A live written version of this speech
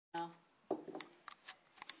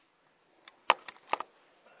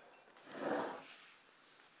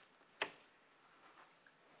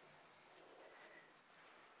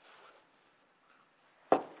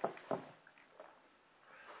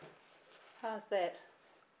How's that?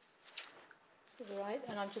 All right,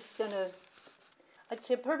 and I'm just going to. I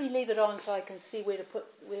should probably leave it on so I can see where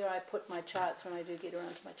I put my charts when I do get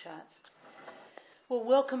around to my charts. Well,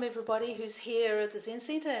 welcome everybody who's here at the Zen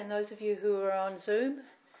Centre and those of you who are on Zoom.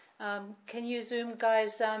 Can you Zoom guys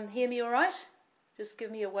hear me all right? Just give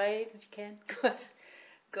me a wave if you can.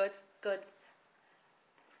 Good.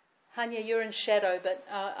 Hanya, you're in shadow, but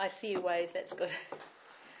I see you wave. That's good.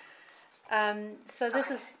 So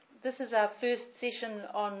this is our first session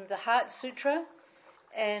on the Heart Sutra,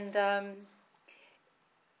 and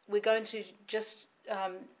we're going to just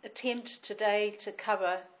attempt today to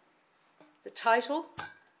cover the title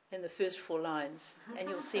and the first 4 lines, and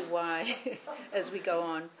you'll see why as we go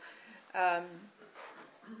on.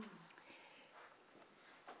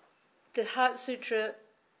 The Heart Sutra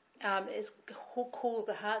is called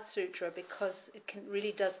the Heart Sutra because it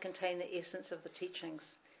really does contain the essence of the teachings,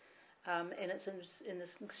 and it's in this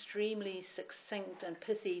extremely succinct and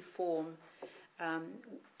pithy form,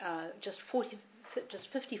 just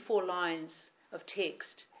 54 lines of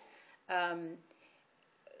text.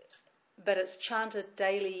 But it's chanted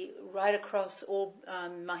daily right across all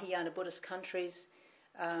Mahayana Buddhist countries,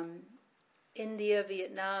 India,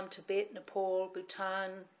 Vietnam, Tibet, Nepal,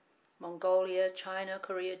 Bhutan, Mongolia, China,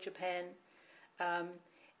 Korea, Japan, and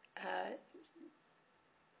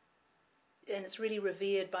it's really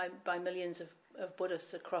revered by millions of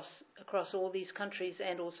Buddhists across all these countries,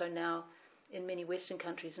 and also now in many Western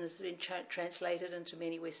countries, and has been translated into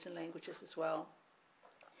many Western languages as well.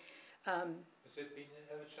 Has it been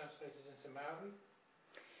ever translated into Maori?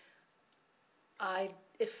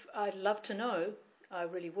 I'd love to know. I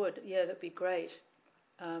really would. Yeah, that'd be great.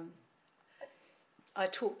 I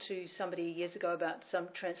talked to somebody years ago about some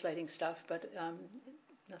translating stuff, but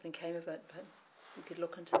nothing came of it. But we could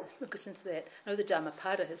look into that. I know the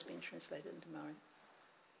Dhammapada has been translated into Maori.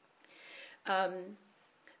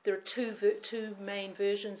 There are two main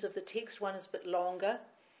versions of the text. One is a bit longer,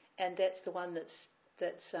 and that's the one that's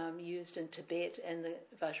used in Tibet and the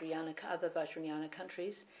other Vajrayana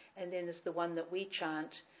countries, and then there's the one that we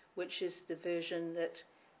chant, which is the version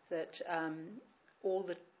that all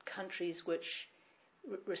the countries which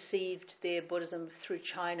received their Buddhism through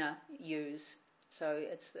China use. So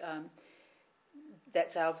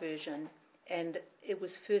that's our version, and it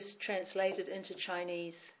was first translated into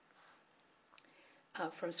Chinese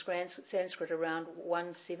from Sanskrit around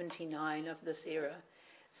 179 of this era.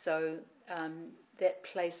 So that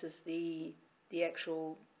places the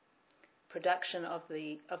actual production of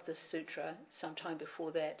the sutra sometime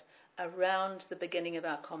before that, around the beginning of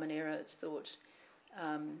our Common Era, it's thought,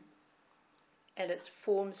 and it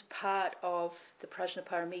forms part of the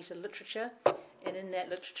Prajnaparamita literature. And in that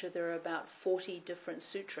literature, there are about 40 different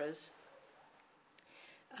sutras.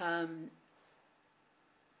 And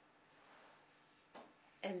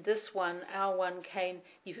this one, our one,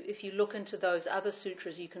 if you look into those other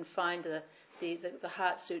sutras, you can find the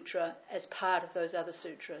Heart Sutra as part of those other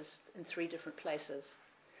sutras in 3 different places.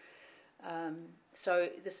 So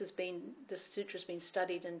this sutra's been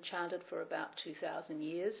studied and chanted for about 2,000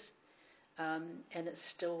 years, and it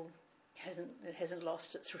still hasn't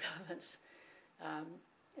lost its relevance.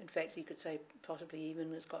 In fact, you could say possibly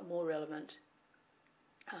even it's got more relevant.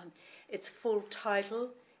 Its full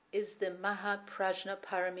title is the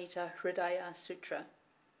Mahaprajnaparamita Hridaya Sutra.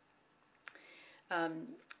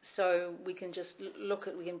 So we can just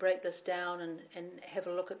we can break this down and have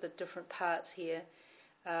a look at the different parts here.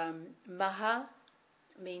 Maha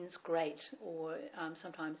means great, or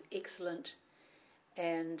sometimes excellent,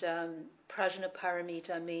 and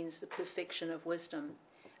Prajnaparamita means the perfection of wisdom.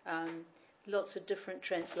 Lots of different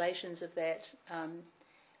translations of that.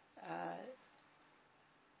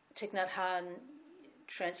 Thich Nhat Hanh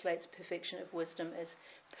translates perfection of wisdom as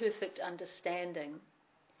perfect understanding,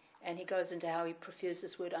 and he goes into how he prefers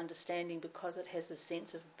this word understanding because it has a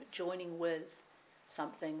sense of joining with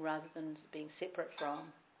something rather than being separate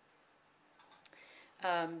from.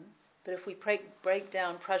 But if we break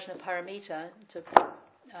down Prajnaparamita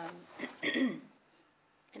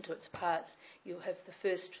into its parts, you'll have the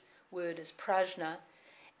first word is prajna,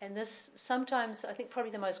 and this sometimes, I think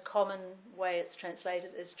probably the most common way it's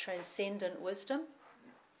translated is transcendent wisdom.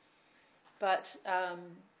 But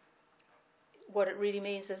what it really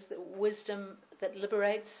means is the wisdom that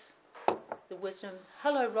liberates, the wisdom.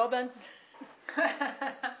 Hello, Robin.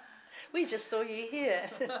 We just saw you here.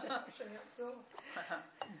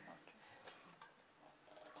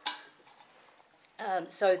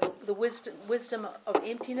 So the wisdom of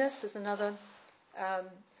emptiness is another,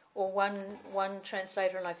 or one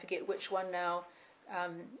translator, and I forget which one now. I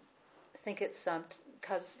think it's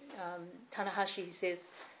Tanahashi. He says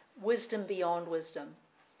wisdom beyond wisdom.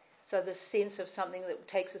 So the sense of something that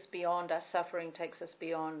takes us beyond our suffering, takes us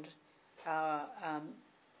beyond our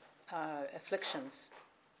afflictions.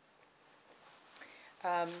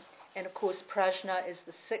 And of course, prajna is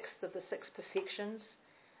the sixth of the six perfections.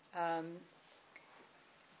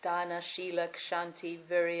 Dana, Shila, Kshanti,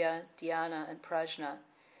 Virya, Dhyana, and Prajna.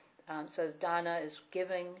 So Dana is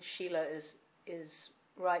giving, Shila is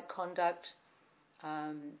right conduct,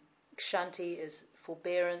 Kshanti is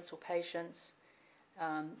forbearance or patience,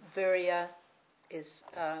 Virya is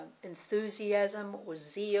enthusiasm or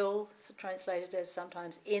zeal, translated as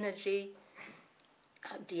sometimes energy.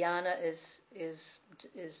 Dhyana is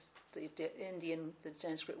the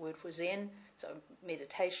Sanskrit word for Zen, so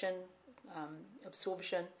meditation,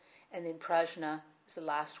 absorption, and then prajna is the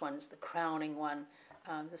last one, is the crowning one,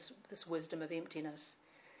 this wisdom of emptiness.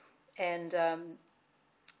 And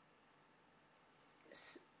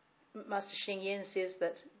Master Sheng Yen says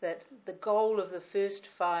that the goal of the first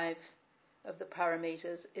five of the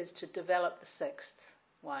paramitas is to develop the sixth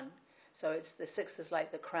one. So it's the sixth is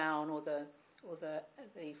like the crown or the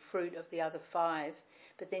fruit of the other five.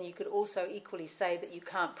 But then you could also equally say that you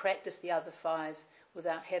can't practice the other five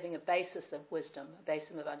without having a basis of wisdom, a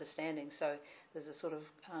basis of understanding. So there's a sort of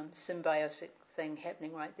symbiotic thing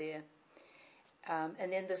happening right there.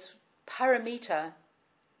 And then this paramita,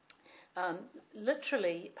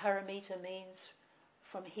 literally paramita means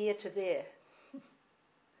from here to there.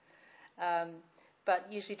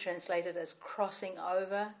 But usually translated as crossing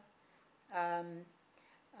over, in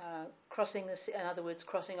other words,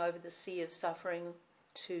 crossing over the sea of suffering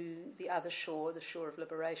to the other shore, the shore of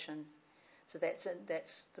liberation. So that's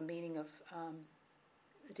the meaning of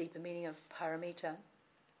the deeper meaning of paramita.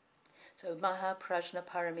 So Maha Prajna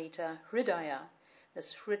Paramita Hridaya.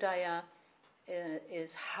 This Hridaya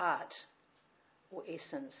is heart or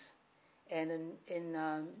essence, and in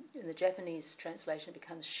the Japanese translation it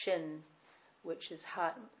becomes Shin, which is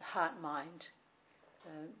heart mind.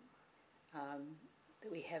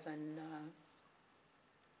 That we have in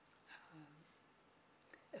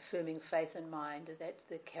affirming faith and mind. That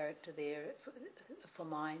the character there for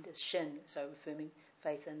mind is Shin, so affirming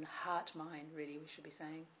faith and heart mind, really we should be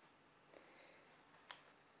saying.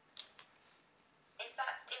 Is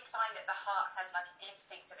that implying that the heart has like an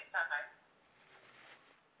instinct of its own?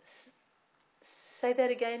 Say that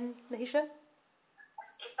again, Mahisha?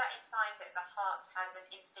 Is that implying that the heart has an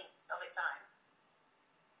instinct of its own?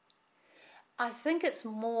 I think it's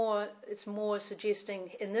more suggesting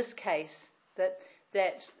in this case that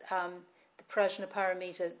the Prajna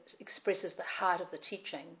Paramita expresses the heart of the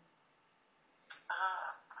teaching.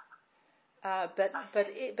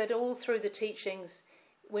 But all through the teachings,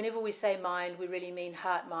 whenever we say mind, we really mean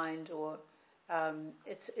heart mind, or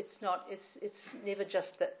it's never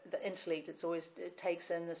just the intellect. It's always, it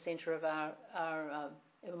takes in the center of our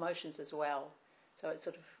emotions as well. So it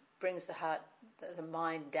sort of brings the heart, the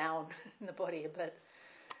mind down in the body a bit.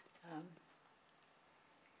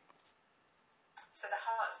 So the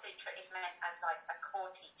Heart Sutra is meant as like a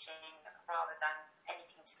core teaching rather than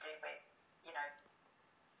anything to do with,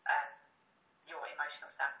 your emotional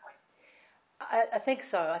standpoint. I think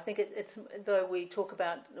so. I think it's though we talk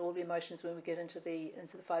about all the emotions when we get into the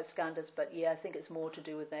five skandhas, but yeah, I think it's more to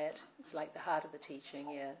do with that. It's like the heart of the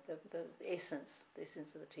teaching, yeah, the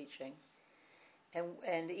essence of the teaching.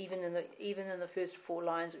 And even in the first four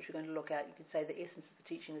lines, which we're going to look at, you could say the essence of the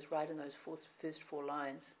teaching is right in those first four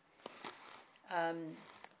lines.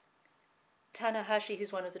 Tanahashi,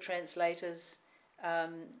 who's one of the translators,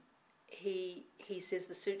 he says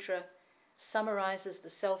the sutra summarizes the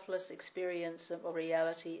selfless experience of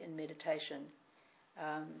reality in meditation,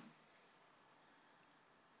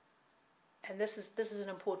 and this is an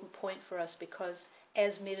important point for us, because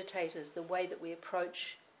as meditators, the way that we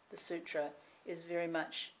approach the sutra is very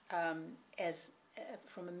much as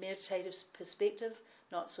from a meditative perspective,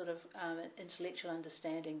 not sort of an intellectual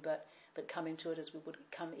understanding, but coming to it as we would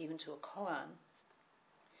come even to a koan.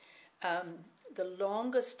 The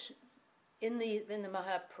longest in the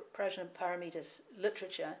Mahaprajna Paramitas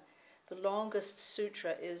literature, the longest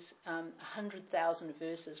sutra is 100,000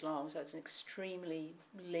 verses long, so it's an extremely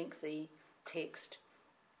lengthy text.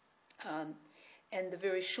 And the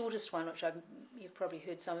very shortest one, which you've probably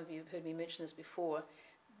heard, some of you have heard me mention this before,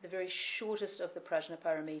 the very shortest of the Prajna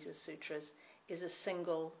Paramitas sutras is a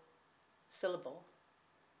single syllable.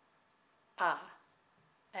 A.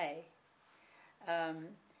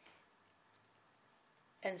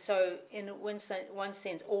 And so in one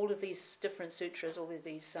sense, all of these different sutras, all of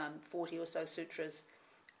these 40 or so sutras,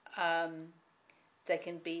 they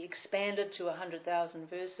can be expanded to 100,000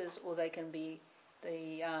 verses, or they can be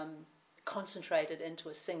concentrated into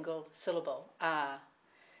a single syllable,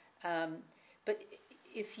 but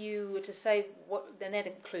if you were to say then that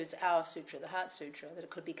includes our sutra, the Heart Sutra, that it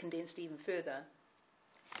could be condensed even further.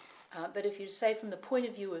 But if you say from the point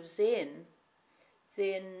of view of Zen,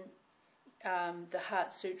 then the Heart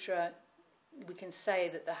Sutra, we can say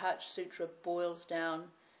that the Heart Sutra boils down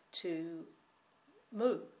to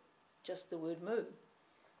mu, just the word mu.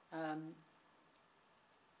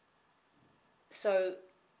 So,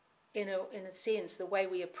 in a sense, the way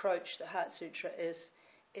we approach the Heart Sutra is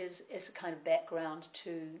a kind of background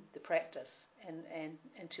to the practice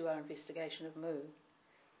and to our investigation of mu,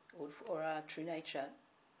 or our true nature.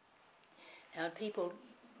 Now,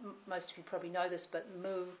 most of you probably know this, but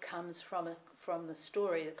mu comes from the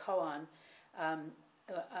story, the koan.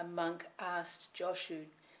 A monk asked Joshu,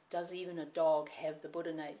 "Does even a dog have the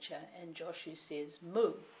Buddha nature?" And Joshu says,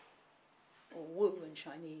 "Mu," or "wu" in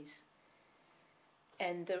Chinese.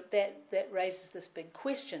 And that raises this big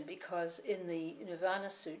question, because in the Nirvana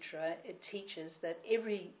Sutra it teaches that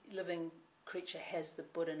every living creature has the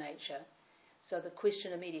Buddha nature. So the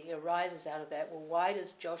question immediately arises out of that, well, why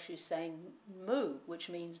does Joshu say mu, which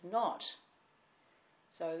means not?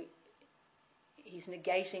 So he's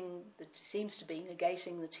seems to be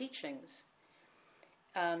negating the teachings.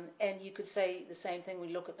 And you could say the same thing when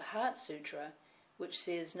we look at the Heart Sutra, which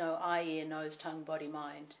says no eye, ear, nose, tongue, body,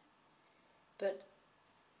 mind. But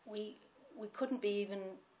we couldn't be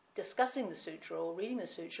even discussing the sutra or reading the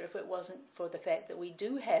sutra if it wasn't for the fact that we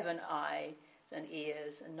do have an eye, and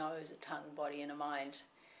ears, a nose, a tongue, body, and a mind.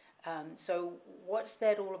 So what's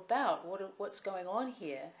that all about? What's going on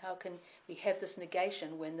here? How can we have this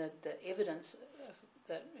negation when the evidence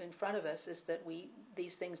that in front of us is that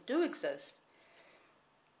these things do exist?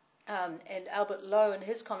 And Albert Lowe, in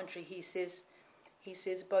his commentary, he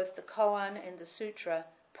says both the koan and the sutra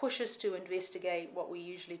push us to investigate what we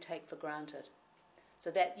usually take for granted.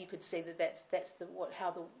 So that you could see that's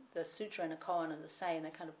how the sutra and the koan are the same.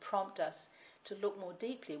 They kind of prompt us to look more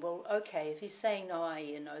deeply. Well, okay, if he's saying no eye,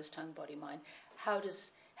 ear, nose, tongue, body, mind, how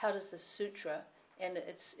does the sutra, and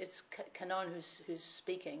it's Kannon who's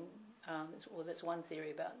speaking, that's one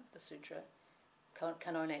theory about the sutra.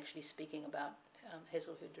 Kannon actually speaking about his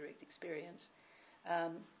or her direct experience.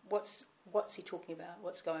 What's he talking about?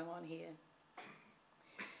 What's going on here?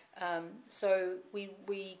 So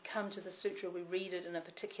we come to the sutra, we read it in a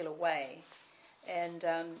particular way, and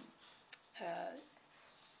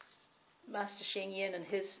Master Sheng Yen, in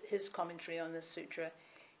his commentary on this sutra,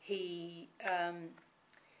 he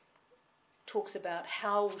talks about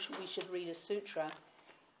how we should read a sutra.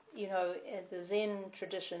 You know, the Zen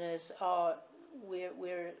tradition is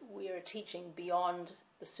we're teaching beyond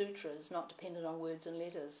the sutras, not dependent on words and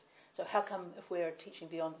letters. So how come, if we're teaching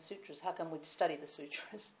beyond the sutras, how come we'd study the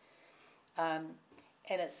sutras? And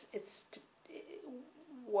it's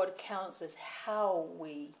what counts is how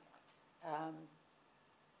we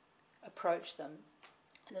approach them.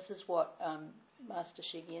 And this is what Master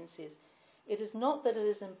Sheng Yen says. It is not that it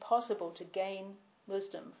is impossible to gain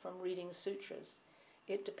wisdom from reading sutras.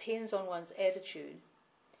 It depends on one's attitude.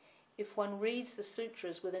 If one reads the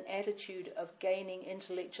sutras with an attitude of gaining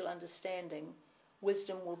intellectual understanding,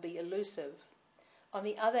 wisdom will be elusive. On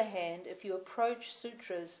the other hand, if you approach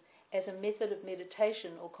sutras as a method of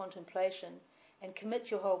meditation or contemplation and commit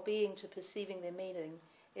your whole being to perceiving their meaning,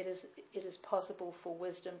 it is possible for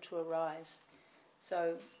wisdom to arise.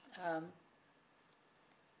 So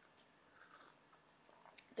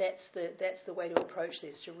that's the way to approach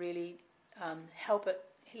this, to really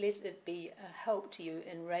let it be a help to you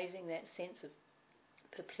in raising that sense of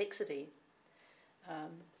perplexity.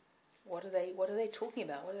 What are they talking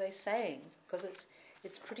about? What are they saying? Because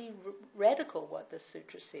it's pretty radical what this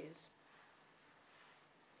sutra says.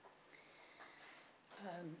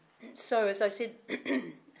 So as I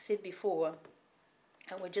said before,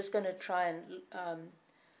 and we're just going to try and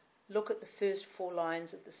look at the first 4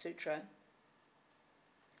 lines of the sutra.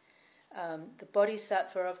 The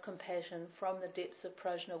Bodhisattva of compassion from the depths of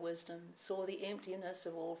prajna wisdom saw the emptiness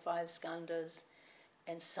of all 5 skandhas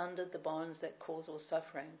and sundered the bonds that cause all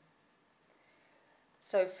suffering.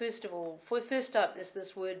 So first of all, first up is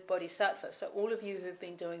this word bodhisattva. So all of you who've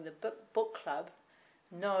been doing the book club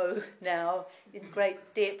know now in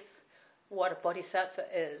great depth what a bodhisattva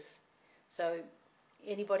is. So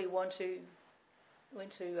anybody want to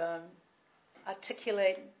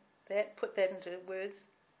articulate that, put that into words?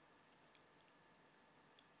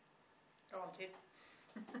 Go on, Ted.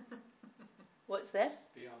 What's that?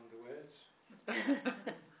 Beyond the words.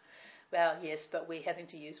 Well, yes, but we're having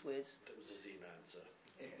to use words. That was a Zen answer.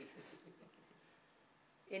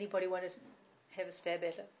 Anybody want to have a stab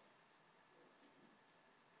at it?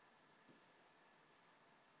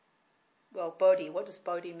 well, Bodhi. What does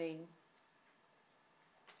Bodhi mean?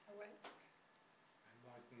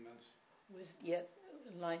 Enlightenment. Yep,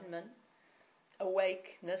 enlightenment,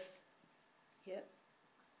 awakeness. Yep.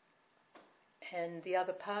 And the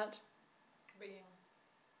other part? Being.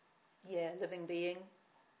 Yeah, living being.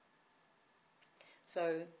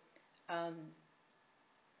 So,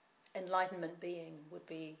 enlightenment being would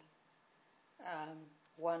be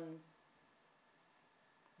one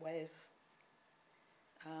way of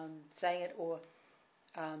saying it, or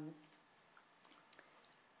an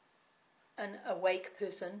awake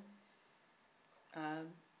person.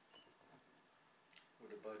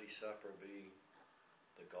 Would a bodhisattva be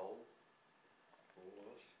the goal for all of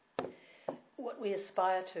us? What we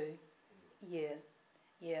aspire to, yeah.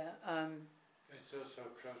 It's also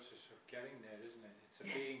a process of getting there, isn't it? It's a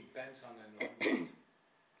being bent on enlightenment.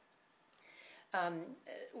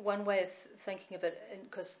 One way of thinking of it,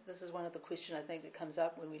 because this is one of the questions I think that comes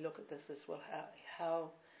up when we look at this, is well,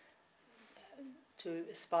 how to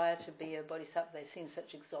aspire to be a bodhisattva. They seem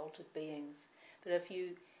such exalted beings, but if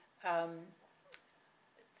you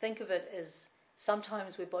think of it as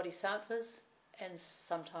sometimes we're bodhisattvas and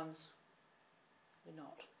sometimes we're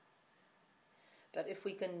not. But if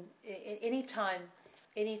we can, any time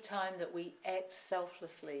that we act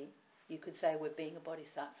selflessly, you could say we're being a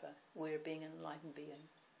bodhisattva, we're being an enlightened being.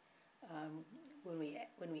 When we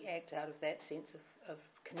act out of that sense of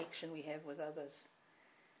connection we have with others.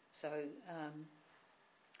 So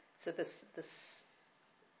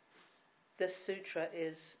this sutra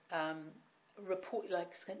is report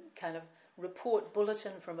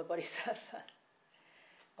bulletin from a bodhisattva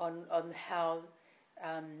on how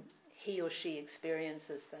he or she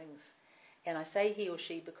experiences things. And I say he or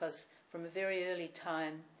she because from a very early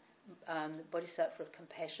time, the bodhisattva of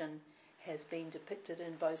compassion has been depicted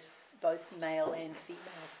in both male and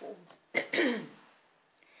female forms.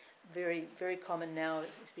 Very, very common now,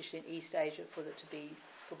 especially in East Asia, for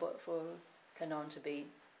Kannon to be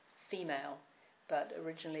female, but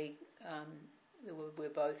originally were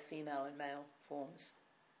both female and male forms.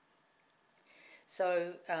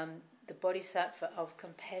 So the bodhisattva of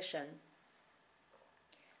compassion.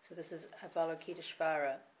 So this is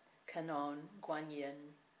Avalokiteshvara, Kannon, Guan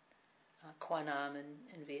Yin, Quan Am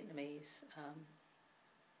in Vietnamese,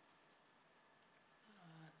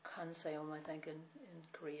 Kanseom, I think, in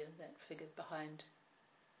Korea. That figure behind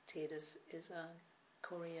Ted is a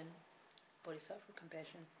Korean bodhisattva of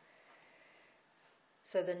compassion.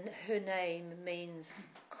 So her name means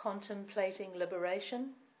contemplating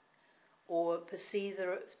liberation, or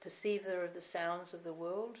perceiver of the sounds of the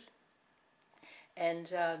world,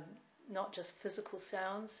 and not just physical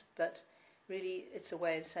sounds, but really it's a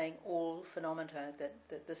way of saying all phenomena,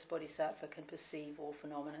 that this bodhisattva can perceive all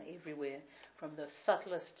phenomena everywhere, from the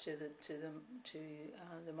subtlest to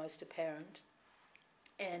the most apparent,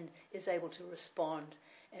 and is able to respond,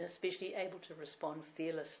 and especially able to respond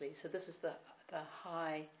fearlessly. So this is the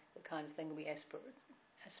kind of thing we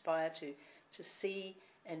aspire to see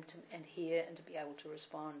and hear and to be able to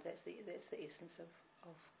respond. That's the essence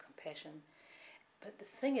of compassion. But the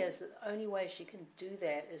thing is that the only way she can do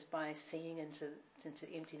that is by seeing into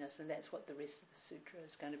emptiness, and that's what the rest of the sutra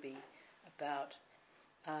is going to be about.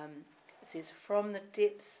 It says, from the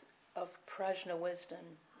depths of prajna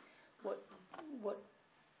wisdom. What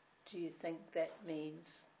do you think that means?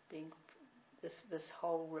 Being this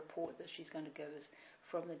whole report that she's going to give is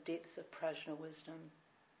from the depths of prajna wisdom.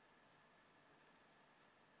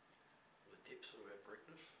 The depths of our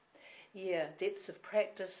practice? Yeah, depths of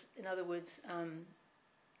practice. In other words,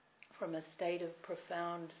 from a state of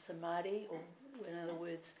profound samadhi, or in other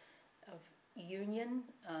words, of union.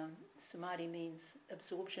 Samadhi means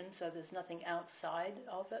absorption, so there's nothing outside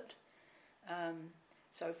of it.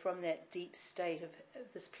 So from that deep state of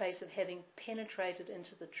this place of having penetrated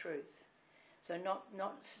into the truth. So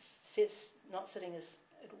not sitting as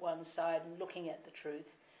at one side and looking at the truth,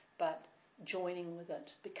 but joining with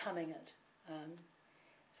it, becoming it.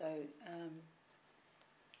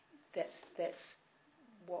 That's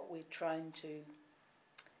what we're trying to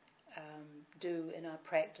do in our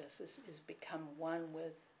practice, is become one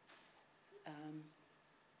with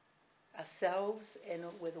ourselves and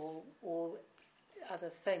with all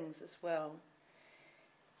other things as well.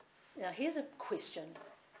 Now here's a question.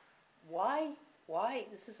 Why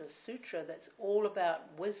this is a sutra that's all about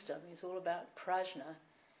wisdom, it's all about prajna,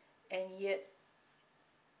 and yet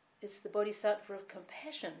it's the bodhisattva of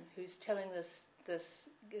compassion who's telling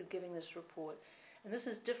giving this report. And this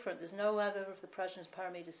is different. There's no other of the Prajna's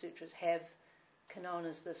Paramita Sutras have Kannon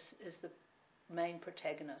as the main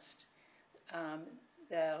protagonist.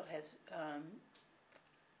 They'll have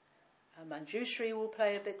Manjushri will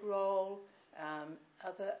play a big role.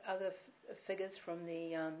 Other figures from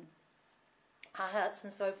the Arhats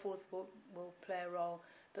and so forth will play a role.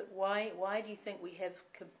 But why do you think we have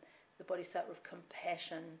the Bodhisattva of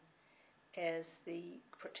compassion as the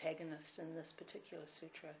protagonist in this particular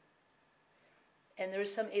sutra? And there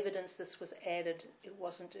is some evidence this was added. It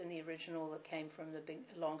wasn't in the original that came from the big,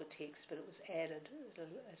 longer text, but it was added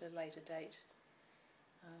at a later date.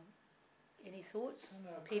 Any thoughts?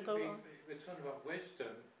 No, People? We're talking about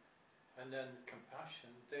wisdom and then compassion.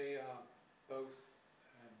 They are both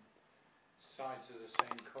sides of the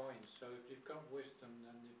same coin. So if you've got wisdom,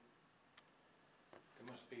 then there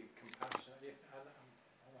must be compassion.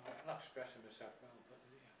 I'm not expressing myself well, but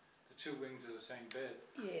the two wings of the same bird.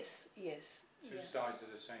 Yes. Two sides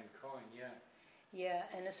of the same coin, yeah. Yeah,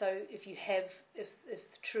 and so if you have, if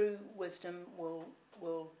true wisdom will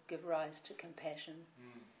give rise to compassion,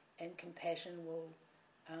 and compassion will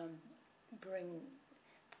bring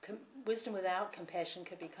wisdom without compassion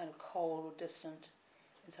can be kind of cold or distant,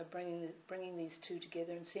 and so bringing these two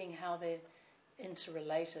together and seeing how they're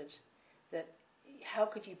interrelated, that how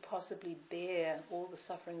could you possibly bear all the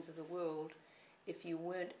sufferings of the world if you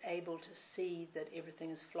weren't able to see that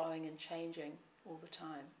everything is flowing and changing all the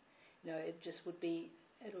time? It would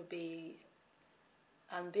be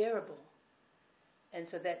unbearable. And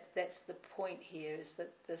so that's the point here, is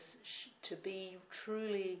that this to be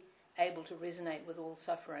truly able to resonate with all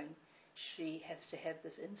suffering, she has to have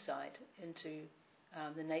this insight into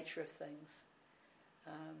the nature of things.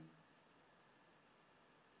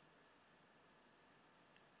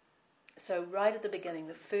 So right at the beginning,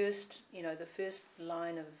 the first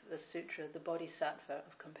line of the sutra, the Bodhisattva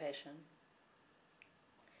of compassion,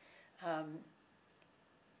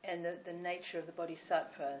 and the nature of the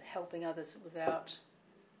Bodhisattva, helping others without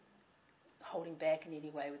holding back in any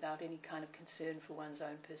way, without any kind of concern for one's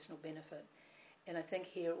own personal benefit. And I think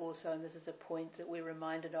here also, and this is a point that we're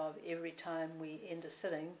reminded of every time we end a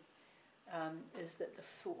sitting, is that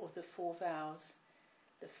the four vows,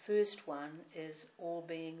 the first one is all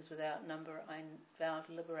beings without number I vow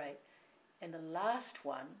to liberate. And the last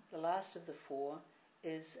one, the last of the four,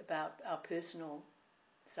 is about our personal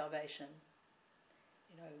salvation.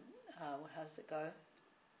 How does it go?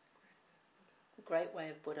 The great way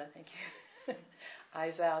of Buddha, thank you.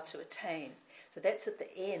 I vow to attain. So that's at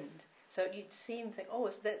the end. So you'd think,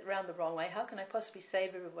 is that round the wrong way? How can I possibly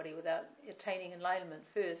save everybody without attaining enlightenment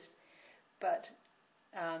first? But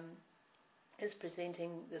is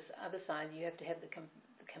presenting this other side. You have to have the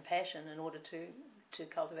compassion in order to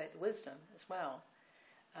cultivate the wisdom as well.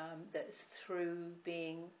 That's through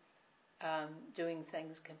doing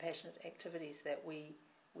things, compassionate activities, that we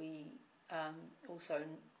also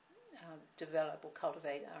develop or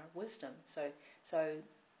cultivate our wisdom. So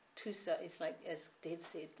it's like, as Dad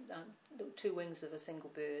said, two wings of a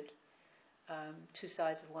single bird, two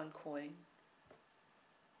sides of one coin.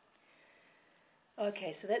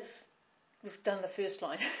 Okay, so we've done the first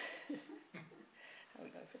line. How we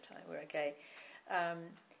go for time? We're okay.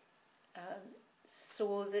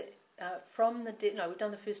 We've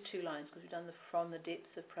done the first two lines because we've done from the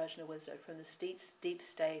depths of prajna wisdom, from the deep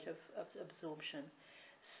state of absorption.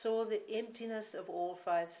 Saw the emptiness of all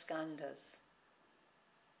five skandhas.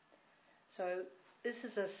 So this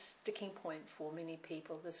is a sticking point for many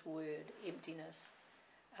people, this word, emptiness.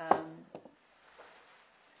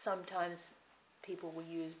 Sometimes people will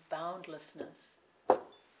use boundlessness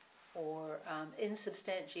or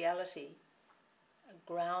insubstantiality,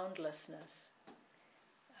 groundlessness.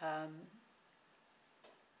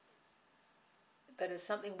 But it's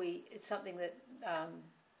something that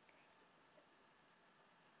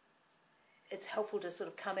it's helpful to sort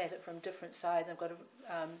of come at it from different sides. I've got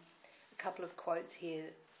a couple of quotes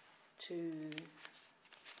here to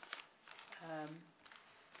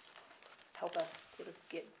help us sort of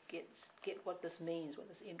get what this means, what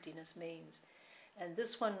this emptiness means. And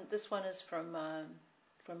this one is from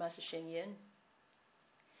Master Sheng Yen.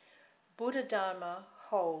 Buddha Dharma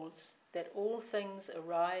holds that all things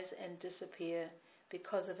arise and disappear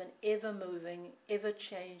because of an ever-moving,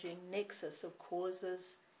 ever-changing nexus of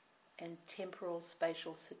causes and temporal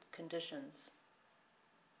spatial conditions.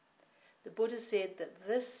 The Buddha said that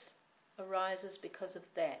this arises because of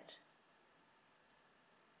that.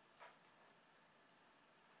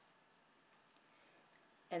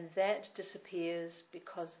 And that disappears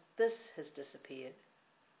because this has disappeared.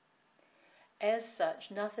 As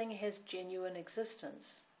such, nothing has genuine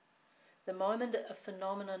existence. The moment a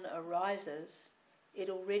phenomenon arises, it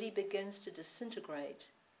already begins to disintegrate.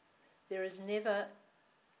 There is never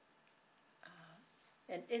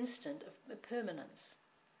an instant of permanence.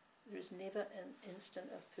 There is never an instant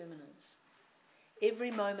of permanence.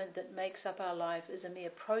 Every moment that makes up our life is a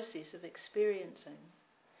mere process of experiencing.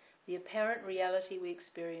 The apparent reality we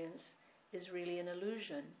experience is really an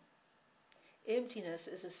illusion. Emptiness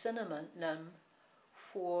is a synonym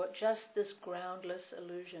for just this groundless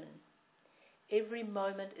illusion. Every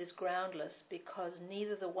moment is groundless because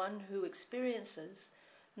neither the one who experiences,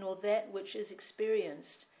 nor that which is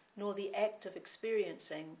experienced, nor the act of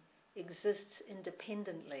experiencing exists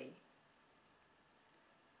independently.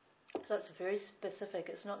 So it's very specific.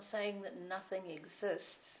 It's not saying that nothing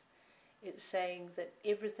exists. It's saying that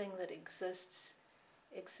everything that exists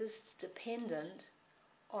dependent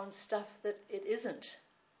on stuff that it isn't.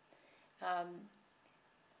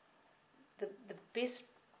 The best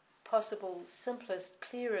possible, simplest,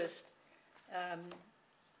 clearest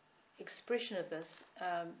expression of this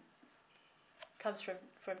comes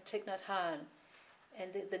from Thich Nhat Hanh, and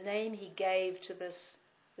the name he gave to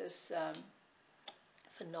this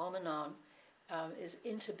phenomenon is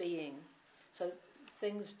interbeing. So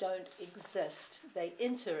things don't exist; they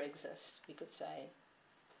inter-exist, we could say.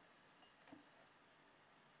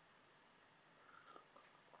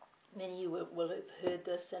 Many of you will have heard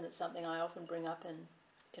this, and it's something I often bring up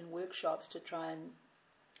in workshops to try and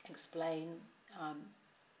explain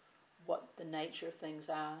what the nature of things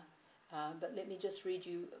are. But let me just read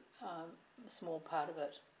you a small part of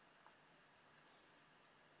it.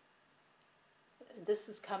 This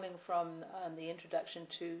is coming from the introduction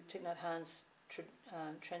to Thich Nhat Hanh's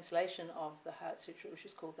translation of the Heart Sutra, which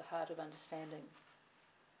is called The Heart of Understanding.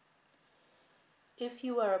 If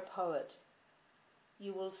you are a poet,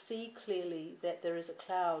 you will see clearly that there is a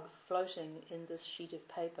cloud floating in this sheet of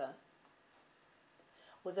paper.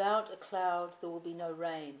 Without a cloud, there will be no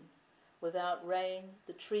rain. Without rain,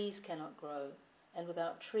 the trees cannot grow, and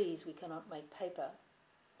without trees, we cannot make paper.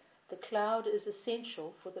 The cloud is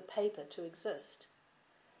essential for the paper to exist.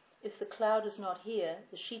 If the cloud is not here,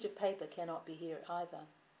 the sheet of paper cannot be here either.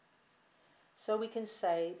 So we can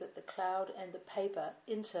say that the cloud and the paper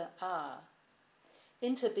inter-are.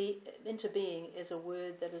 Interbeing is a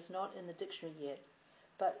word that is not in the dictionary yet,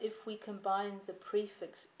 but if we combine the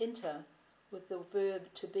prefix inter with the verb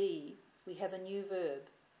to be, we have a new verb,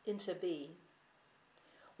 interbe.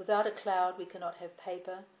 Without a cloud we cannot have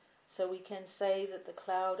paper, so we can say that the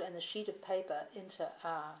cloud and the sheet of paper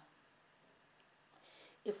inter-are.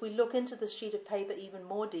 If we look into the sheet of paper even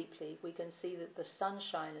more deeply, we can see that the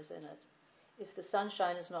sunshine is in it. If the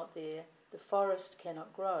sunshine is not there, the forest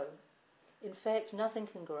cannot grow. In fact, nothing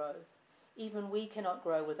can grow. Even we cannot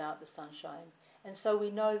grow without the sunshine. And so we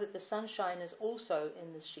know that the sunshine is also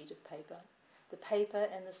in this sheet of paper. The paper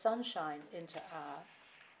and the sunshine inter-are.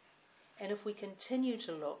 And if we continue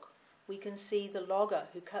to look, we can see the logger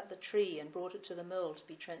who cut the tree and brought it to the mill to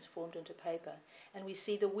be transformed into paper. And we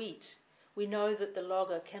see the wheat. We know that the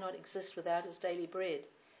logger cannot exist without his daily bread,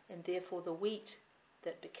 and therefore the wheat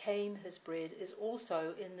that became his bread is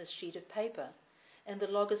also in this sheet of paper. And the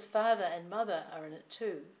logger's father and mother are in it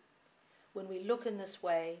too. When we look in this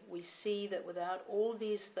way, we see that without all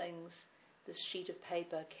these things, this sheet of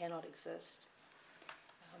paper cannot exist.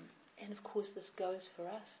 And of course this goes for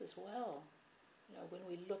us as well. You know, when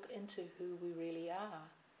we look into who we really are,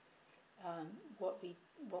 what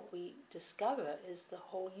we discover is the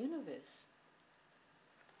whole universe.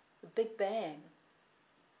 The Big Bang.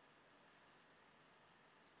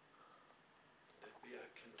 It'd be a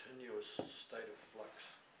continuous state of flux.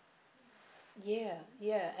 Yeah,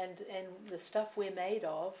 and the stuff we're made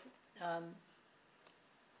of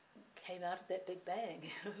came out of that Big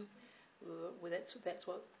Bang. Well, that's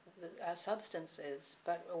what our substance is,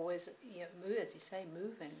 but always, as you say,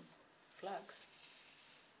 moving, flux.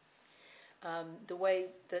 The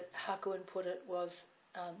way that Hakuin put it was,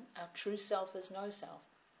 our true self is no self.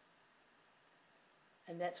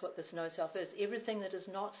 And that's what this no self is. Everything that is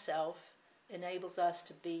not self enables us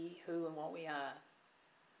to be who and what we are.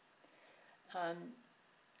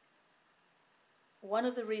 One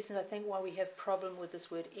of the reasons I think why we have problem with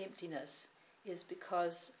this word emptiness is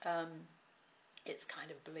because it's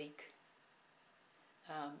kind of bleak.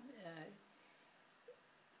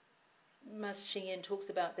 Mas Ching talks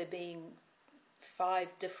about there being 5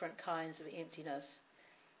 different kinds of emptiness.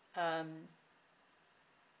 And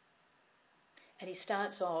he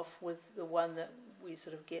starts off with the one that we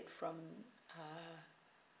sort of get from,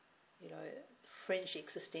 French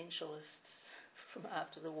existentialists from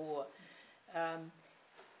after the war.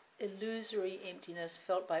 Illusory emptiness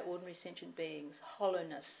felt by ordinary sentient beings,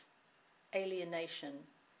 hollowness, alienation,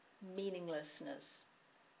 meaninglessness,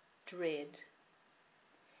 dread.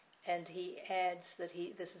 And he adds that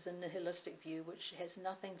this is a nihilistic view which has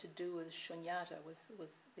nothing to do with shunyata, with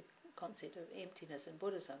the concept of emptiness in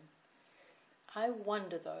Buddhism. I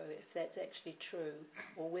wonder, though, if that's actually true,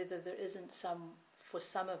 or whether there isn't for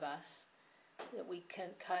some of us, that we can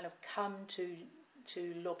kind of come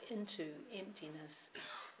to look into emptiness,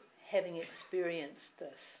 having experienced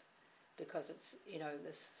this, because it's,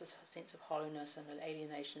 this sense of hollowness and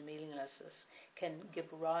alienation and meaninglessness can give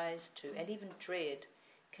rise to, and even dread,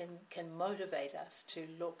 can motivate us to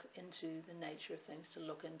look into the nature of things, to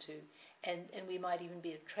look into, and we might even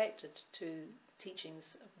be attracted to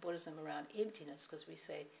teachings of Buddhism around emptiness, because we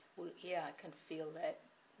say, well, yeah, I can feel that.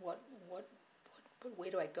 But where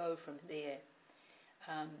do I go from there?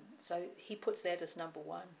 So he puts that as number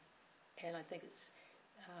one, and I think it's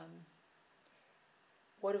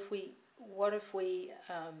what if we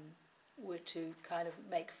were to kind of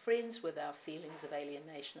make friends with our feelings of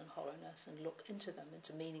alienation and hollowness and look into them,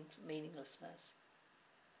 into meaninglessness.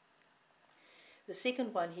 The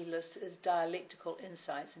second one he lists is dialectical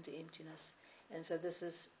insights into emptiness, and so this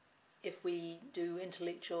is if we do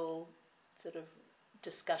intellectual sort of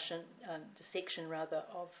dissection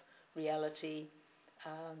of reality,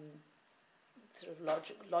 sort of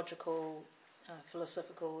logical,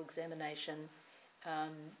 philosophical examination,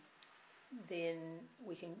 then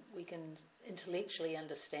we can intellectually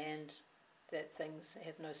understand that things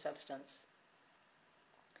have no substance.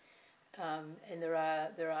 And there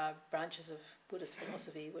are branches of Buddhist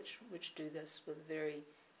philosophy which do this with very,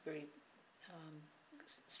 very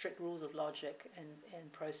strict rules of logic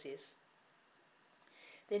and process.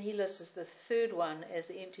 Then he lists as the third one as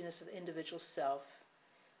the emptiness of individual self,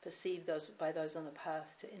 perceived by those on the path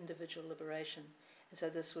to individual liberation. And so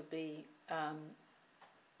this would be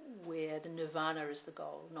where the nirvana is the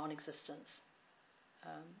goal, non-existence.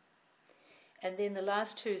 And then the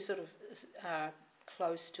last two sort of are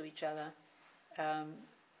close to each other,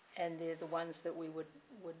 and they're the ones that we would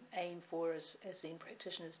aim for as Zen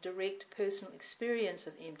practitioners: direct personal experience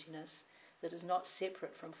of emptiness that is not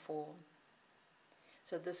separate from form.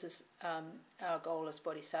 So this is our goal as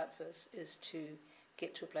bodhisattvas, is to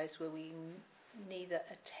get to a place where we neither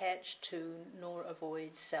attach to nor avoid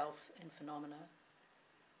self and phenomena.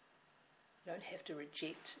 We don't have to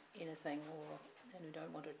reject anything, and we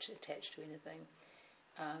don't want to attach to anything.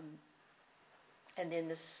 And then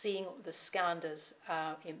the skandhas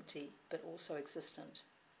are empty but also existent.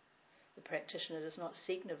 The practitioner does not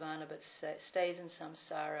seek nirvana but stays in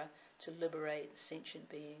samsara to liberate sentient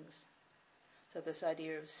beings. So this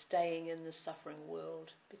idea of staying in the suffering world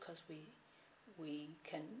because we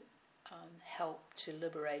can help to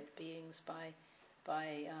liberate beings by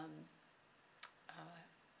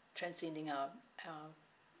transcending our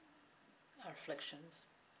afflictions.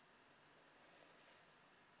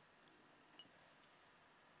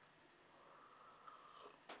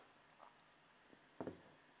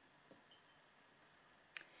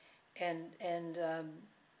 And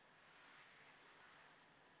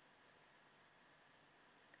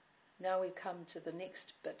now we come to the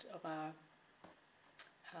next bit of our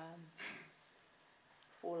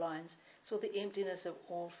 4 lines. So the emptiness of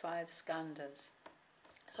all 5 skandhas.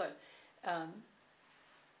 So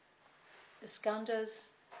the skandhas,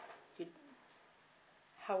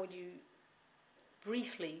 how would you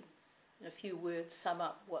briefly, in a few words, sum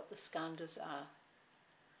up what the skandhas are?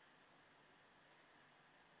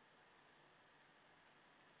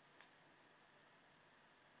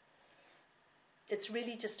 It's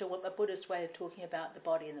really just a Buddhist way of talking about the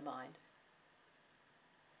body and the mind,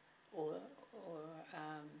 or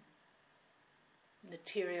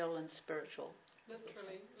material and spiritual.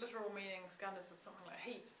 Literal meaning skandhas is something like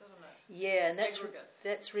heaps, isn't it? Yeah, and Aggregates.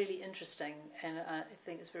 that's really interesting, and I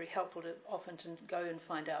think it's very helpful to go and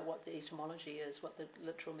find out what the etymology is, what the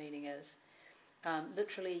literal meaning is.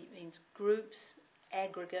 Literally means groups,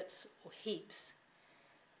 aggregates, or heaps.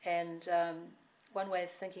 And one way of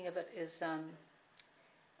thinking of it is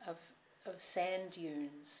of sand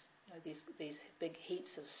dunes, these big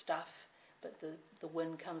heaps of stuff, but the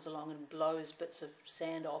wind comes along and blows bits of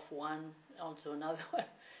sand off one onto another one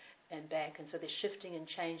and back, and so they're shifting and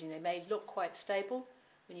changing. They may look quite stable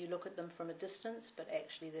when you look at them from a distance, but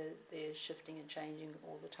actually they're shifting and changing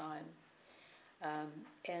all the time.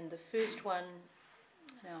 And the first one,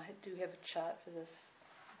 now I do have a chart for this.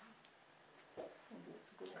 I think it's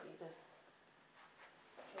a good idea to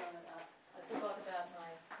draw it up. I forgot about my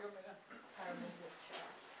Paramitas chart.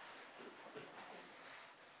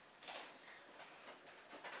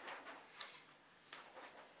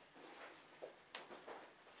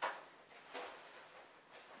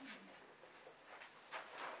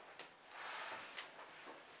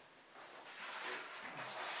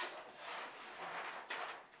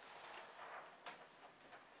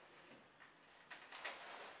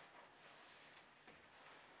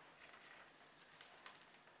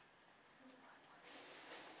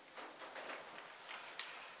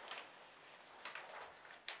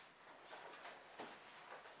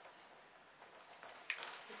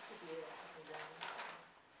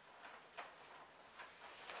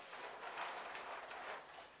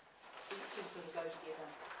 go together.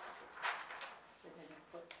 Let me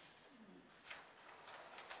put.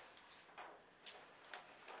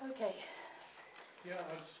 Okay. Yeah,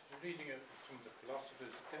 I was reading some of the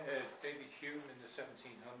philosophers. David Hume in the 1700s,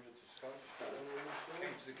 a Scottish fellow, came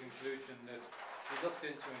to the conclusion that he looked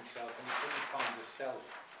into himself and he couldn't find the self.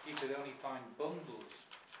 He could only find bundles.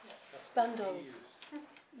 That's what Bundles. he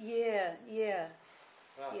used. Yeah.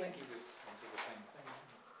 Well, I Yeah. think he was into the same thing.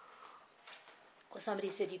 Or somebody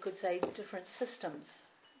said you could say different systems.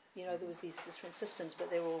 You know, there was these different systems, but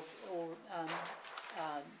they're all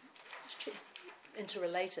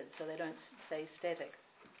interrelated, so they don't stay static.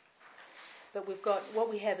 But we've got, what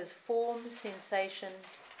we have is form, sensation,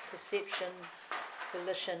 perception,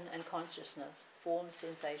 volition, and consciousness. Form,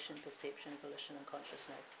 sensation, perception, volition, and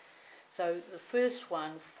consciousness. So the first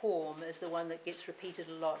one, form, is the one that gets repeated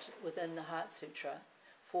a lot within the Heart Sutra.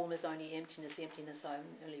 Form is only emptiness, emptiness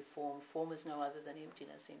only form. Form is no other than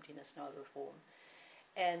emptiness, emptiness no other form.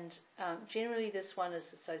 And generally this one is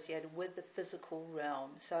associated with the physical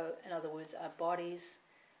realm. So in other words, our bodies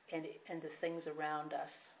and the things around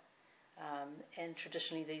us. And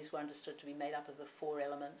traditionally these were understood to be made up of the 4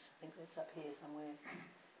 elements. I think that's up here somewhere.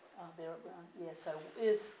 So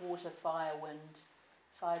earth, water, fire, wind,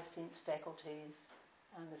 5 sense faculties,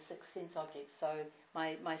 and the 6 sense objects. So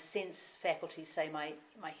my sense faculties, say my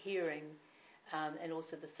hearing, and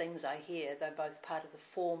also the things I hear, they're both part of the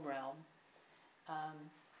form realm.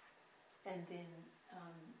 And then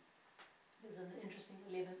there's an interesting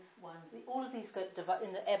 11th one. All of these got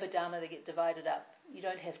in the Abhidhamma, they get divided up. You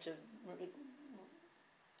don't have to,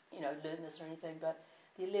 learn this or anything, but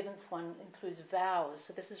the 11th one includes vows.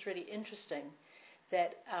 So this is really interesting,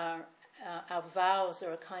 that our vows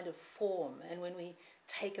are a kind of form, and when we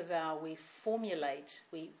take a vow, we formulate,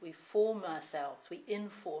 we form ourselves, we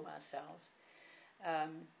inform ourselves.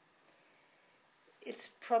 It's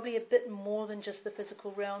probably a bit more than just the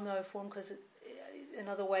physical realm, though, form, because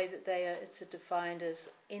another way that it's defined as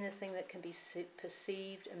anything that can be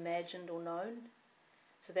perceived, imagined, or known.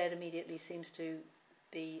 So that immediately seems to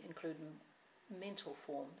include mental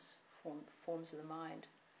forms of the mind.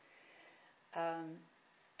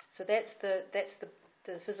 So that's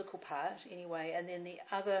the physical part, anyway. And then the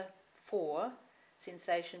other 4,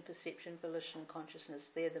 sensation, perception, volition, and consciousness,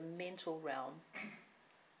 they're the mental realm.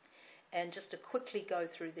 And just to quickly go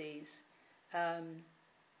through these,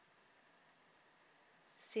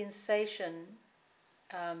 sensation,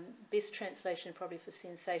 best translation probably for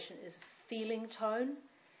sensation is feeling tone.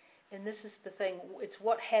 And this is the thing, it's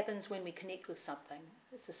what happens when we connect with something.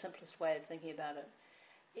 It's the simplest way of thinking about it.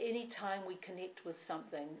 Any time we connect with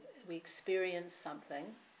something, we experience something,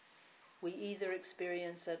 we either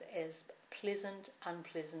experience it as pleasant,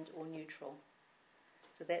 unpleasant, or neutral.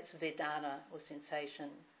 So that's Vedana, or sensation.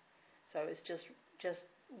 So it's just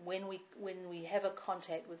when we have a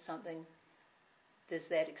contact with something, there's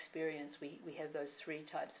that experience. We have those 3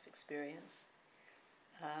 types of experience.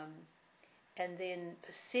 And then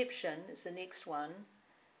perception is the next one.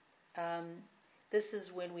 This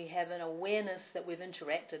is when we have an awareness that we've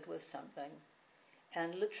interacted with something.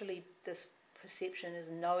 And literally this perception is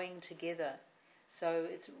knowing together. So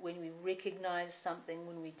it's when we recognize something,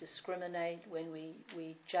 when we discriminate, when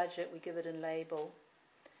we judge it, we give it a label.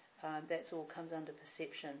 That's all comes under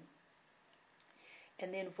perception.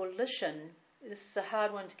 And then volition, this is a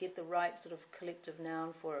hard one to get the right sort of collective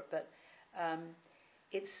noun for it, but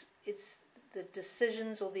it's the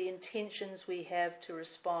decisions or the intentions we have to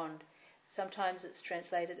respond. Sometimes it's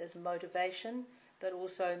translated as motivation, but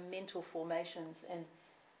also mental formations. And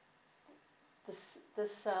this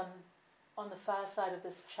on the far side of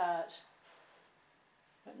this chart,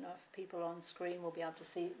 I don't know if people on screen will be able to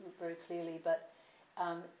see it very clearly, but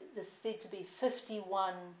there's said to be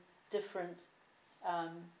 51 different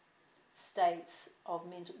states of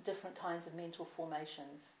different kinds of mental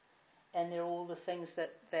formations, and they're all the things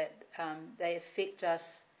that they affect us.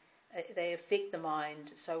 They affect the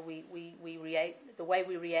mind. So we react, the way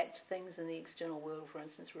we react to things in the external world, for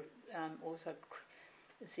instance, also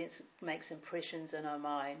in a sense makes impressions in our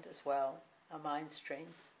mind as well, our mind stream.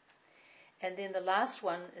 And then the last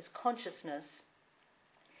one is consciousness.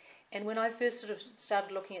 And when I first sort of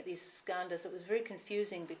started looking at these skandhas, it was very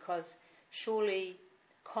confusing, because surely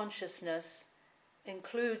consciousness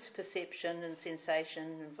includes perception and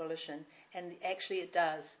sensation and volition, and actually it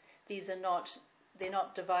does. They're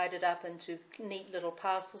not divided up into neat little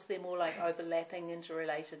parcels. They're more like overlapping,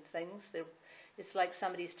 interrelated things. It's like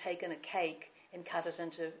somebody's taken a cake and cut it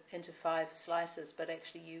into 5 slices, but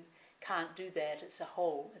actually you can't do that. It's a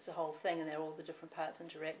whole thing, and all the different parts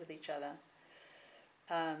interact with each other.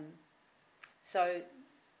 So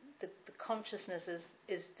the consciousness is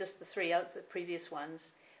just the the previous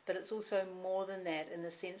ones, but it's also more than that in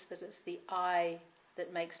the sense that it's the I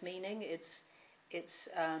that makes meaning. It's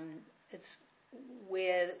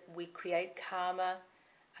where we create karma,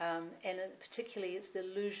 and particularly it's the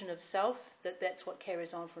illusion of self. That's what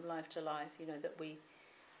carries on from life to life.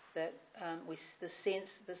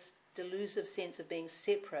 This delusive sense of being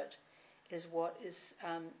separate is what is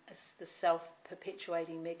the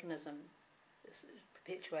self-perpetuating mechanism. This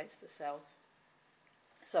perpetuates the self.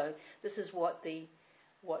 So this is what the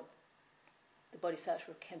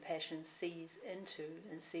Bodhisattva of compassion sees into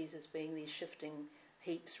and sees as being these shifting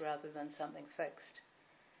heaps rather than something fixed.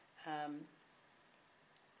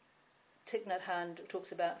 Thich Nhat Hanh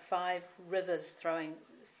talks about 5 rivers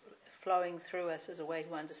flowing through us as a way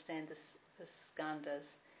to understand the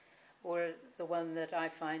skandhas. Or the one that I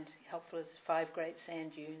find helpful is 5 great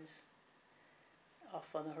sand dunes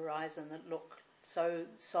off on the horizon that look so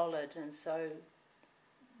solid and so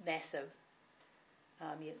massive.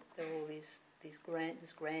 Yet there are all this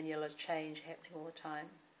granular change happening all the time.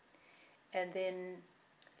 And then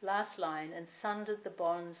last line, and sundered the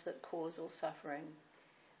bonds that cause all suffering.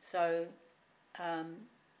 So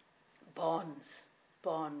bonds.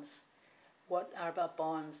 What are our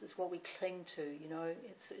bonds? It's what we cling to,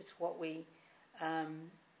 It's what we,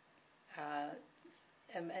 and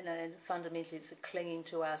fundamentally it's a clinging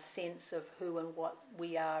to our sense of who and what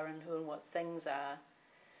we are and who and what things are.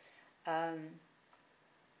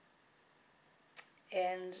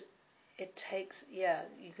 And it takes,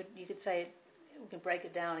 you could say we can break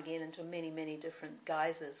it down again into many, many different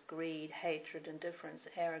guises: greed, hatred, indifference,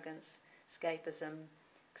 arrogance, escapism,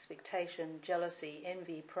 expectation, jealousy,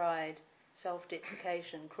 envy, pride,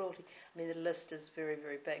 self-deprecation, cruelty. I mean, the list is very,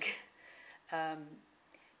 very big.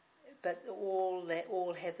 But all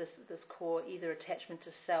have this core, either attachment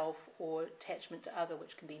to self or attachment to other,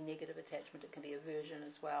 which can be negative attachment. It can be aversion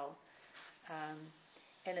as well.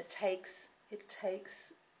 And it takes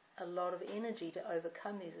a lot of energy to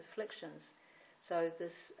overcome these afflictions. So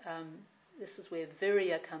this is where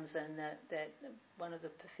virya comes in. That one of the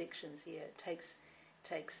perfections here. It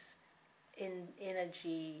takes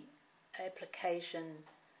energy, application,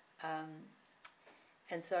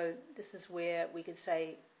 and so this is where we could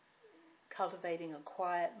say cultivating a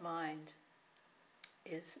quiet mind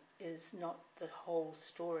is not the whole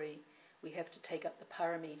story. We have to take up the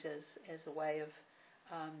paramitas as a way of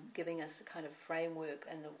giving us a kind of framework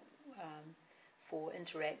and for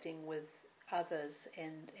interacting with others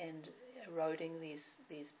and eroding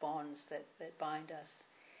these bonds that bind us.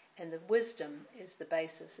 And the wisdom is the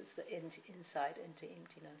basis. It's the insight into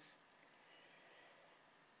emptiness.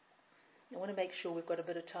 I want to make sure we've got a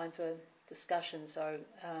bit of time for discussion, so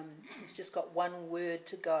we've just got one word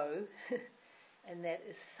to go, and that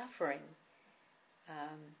is suffering.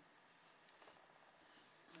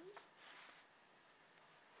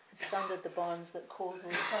 It's sundered the bonds that cause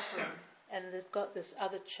all suffering. And they've got this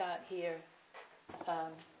other chart here.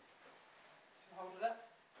 Hold it up.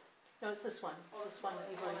 No, it's this one. It's this one that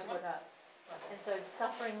you've already put up. And so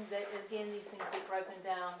suffering, that again, these things get broken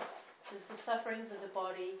down. There's the sufferings of the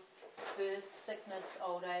body, birth, sickness,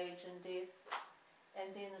 old age, and death.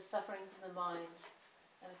 And then the sufferings of the mind.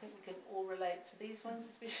 And I think we can all relate to these ones,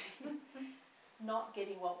 especially not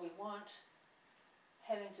getting what we want,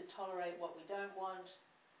 having to tolerate what we don't want,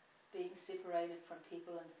 being separated from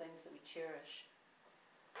people and things that we cherish.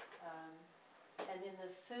 And then the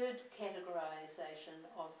third categorization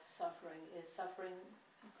of suffering is suffering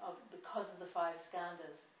because of the 5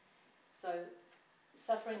 skandhas. So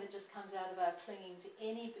suffering that just comes out of our clinging to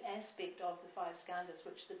any aspect of the 5 skandhas,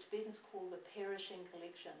 which the Tibetans call the perishing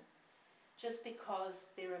collection, just because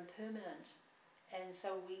they're impermanent. And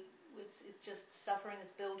so it's just suffering is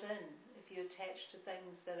built in. If you attach to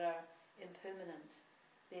things that are impermanent,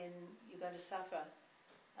 then you're going to suffer.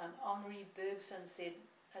 Henri Bergson said,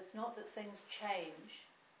 it's not that things change,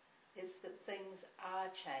 it's that things are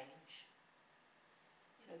change.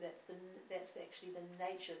 That's actually the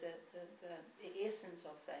nature, the essence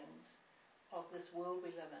of things, of this world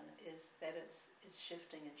we live in, is that it's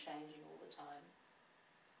shifting and changing all the time.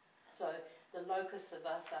 So the locus of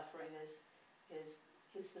our suffering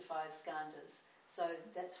is the 5 skandhas. So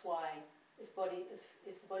that's why if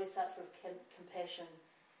the Bodhisattva of compassion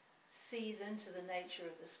sees into the nature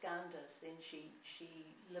of the skandhas, then she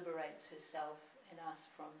liberates herself and us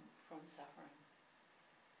from suffering.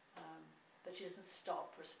 But she doesn't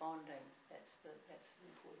stop responding. That's the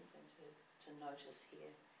important thing to notice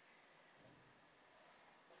here.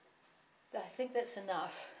 I think that's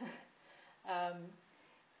enough.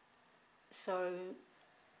 So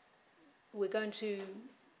we're going to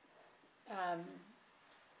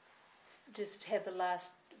just have the last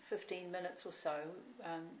 15 minutes or so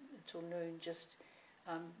until noon just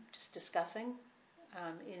discussing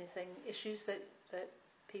anything, issues that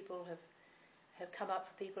people have come up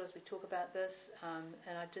for people as we talk about this.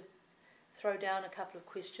 And I did throw down a couple of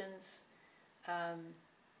questions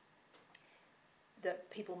that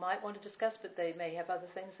people might want to discuss, but they may have other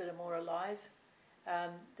things that are more alive.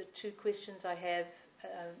 The two questions I have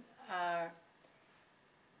are: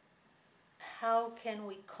 how can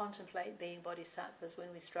we contemplate being bodhisattvas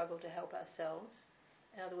when we struggle to help ourselves?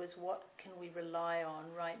 In other words, what can we rely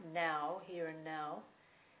on right now, here and now?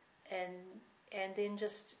 And then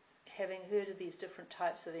just having heard of these different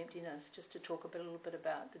types of emptiness, just to talk a little bit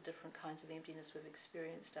about the different kinds of emptiness we've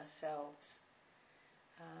experienced ourselves.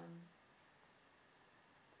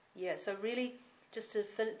 So really, just to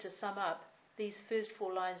sum up, these first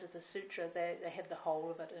 4 lines of the sutra, they have the whole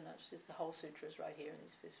of it in it. The whole sutra is right here in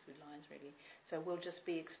these first few lines, really. So we'll just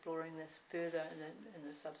be exploring this further in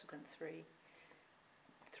the subsequent three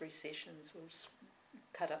sessions. We'll just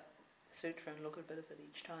cut up the sutra and look at a bit of it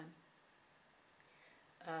each time.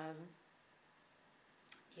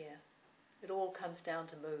 It all comes down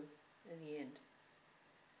to mu in the end.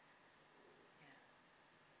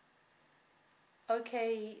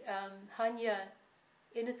 Okay, Hanya,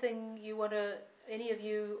 anything you want to, any of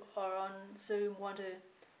you are on Zoom want to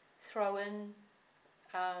throw in?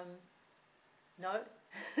 No?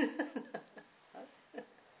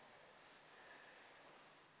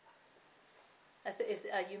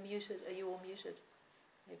 Are you muted? Are you all muted?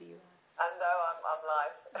 Maybe you are. No, I'm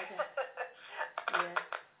live. Okay. Yeah.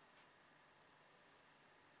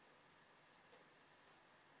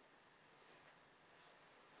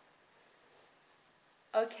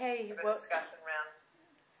 Okay, well, discussion round.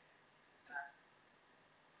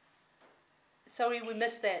 Sorry, we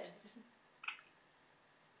missed that.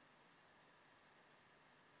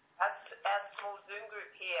 Our small Zoom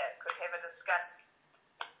group here could have a discussion.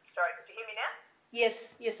 Sorry, could you hear me now?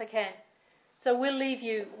 Yes, I can. So we'll leave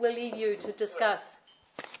you to discuss.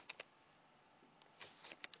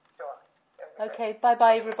 Sure. Okay,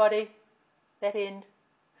 bye everybody. That end.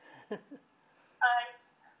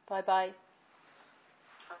 Bye. Bye.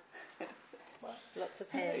 Lots of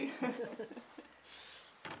hands. Bye,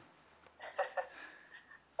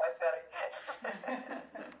 Sally.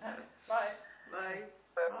 Bye. Bye.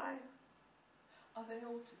 Bye. Are they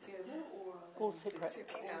all together or are they All separate.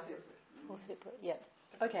 All separate, yeah.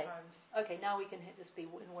 Okay. Okay, now we can just be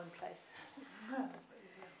in one place.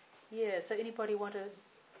 Yeah, so anybody want to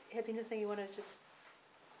have anything you want to just...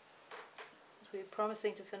 We're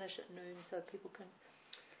promising to finish at noon so people can...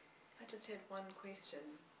 I just had one question.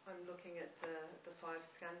 I'm looking at the 5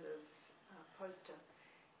 skandhas poster.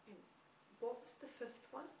 And what was the 5th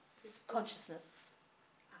one? Consciousness.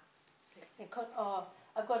 Yeah. And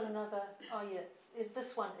I've got another... Oh, yeah.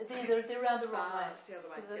 This one. They're around the wrong way. It's the other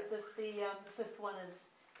way. So the 5th one is...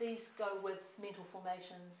 These go with mental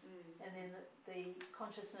formations. And then the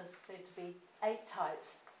consciousness is said to be 8 types.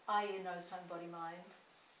 Eye, ear, nose, tongue, body, mind.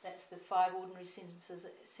 That's the 5 ordinary senses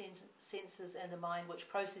and the mind which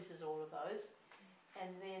processes all of those.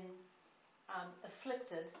 And then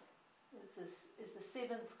afflicted is the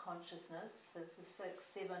 7th consciousness, so it's the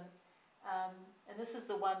 6, 7. And this is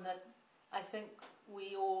the one that I think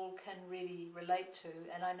we all can really relate to.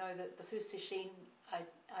 And I know that the first session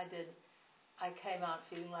I did, I came out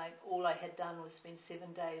feeling like all I had done was spend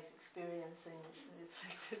 7 days experiencing the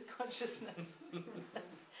afflicted consciousness.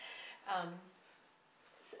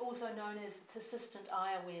 It's also known as persistent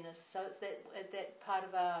eye awareness. So it's that part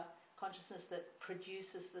of our consciousness that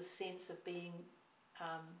produces the sense of being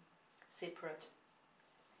separate.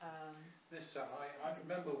 I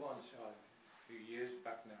remember once, a few years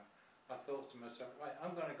back now, I thought to myself, right,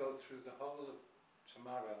 I'm going to go through the whole of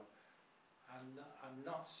tomorrow and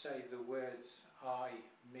not say the words I,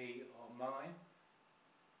 me or mine.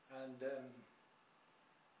 And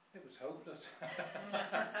it was hopeless.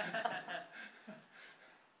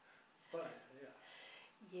 But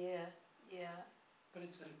Yeah. But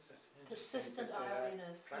it's Persistent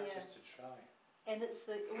awareness, practice to try. And it's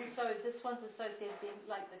also this one's associated with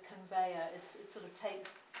like the conveyor. It sort of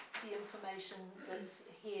takes the information that's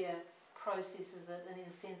here, processes it, and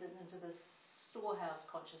then sends it into the storehouse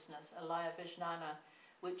consciousness, alaya vijnana,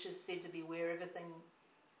 which is said to be where everything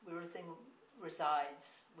resides.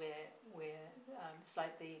 Where it's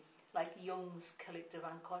like Jung's collective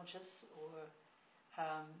unconscious, or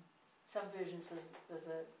some versions there's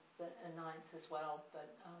a 9th as well, but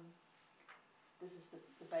this is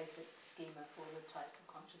the basic schema for the types of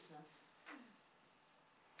consciousness.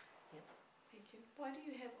 Yep. Thank you. Why do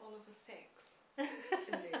you have Oliver Sacks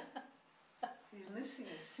in there? He's missing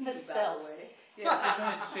a C, His by spells. the way. Isn't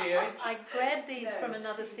it CH? I grabbed these No, from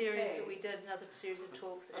another CK. series that we did, another series of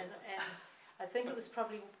talks, and I think it was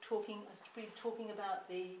probably talking about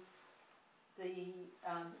the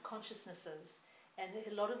consciousnesses, and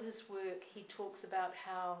a lot of his work he talks about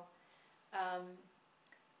how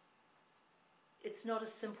it's not a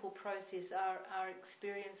simple process. Our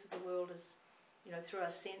experience of the world is, through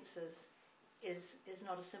our senses, is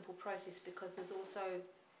not a simple process, because there's also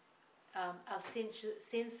our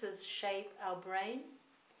senses shape our brain.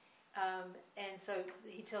 And so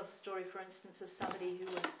he tells a story, for instance, of somebody who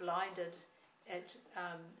was blinded at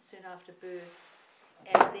soon after birth,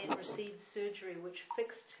 and then received surgery which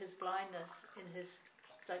fixed his blindness in his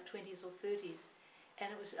 20s or 30s, and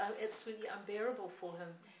it was absolutely unbearable for him,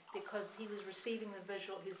 because he was receiving the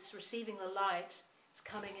visual, he was receiving the light, it's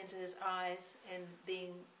coming into his eyes and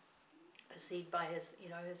being perceived by his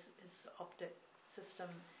optic system,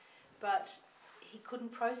 but he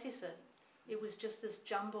couldn't process it. It was just this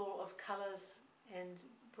jumble of colours and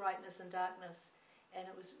brightness and darkness, and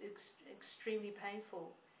it was extremely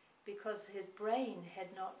painful, because his brain had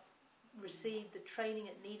not received the training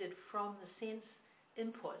it needed from the sense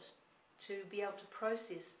input to be able to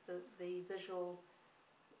process the visual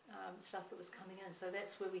stuff that was coming in. So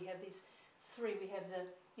that's where we have these three.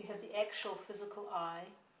 You have the actual physical eye,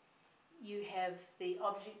 you have the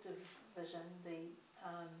objective vision, the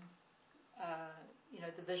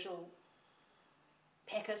visual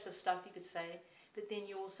packet of stuff, you could say, but then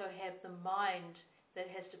you also have the mind that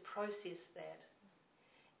has to process that.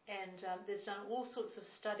 And there's done all sorts of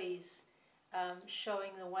studies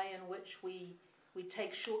showing the way in which we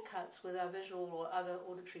take shortcuts with our visual or other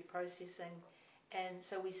auditory processing, and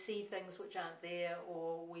so we see things which aren't there,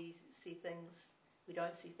 or we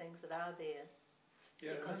don't see things that are there.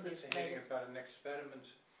 Yeah, I remember hearing about an experiment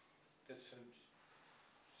that some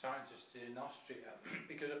scientists did in Austria,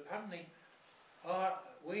 because apparently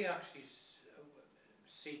we actually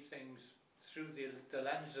see things through the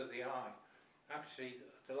lens of the eye. Actually,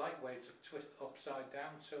 the light waves are twisted upside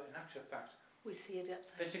down, so in actual fact, we see it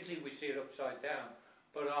upside physically we see it upside down,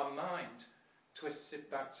 but our mind twists it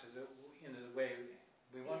back to the way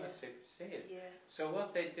we want to see it. Yeah. So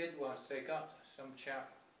what they did was they got some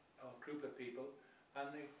chap or group of people,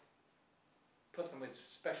 and they put them with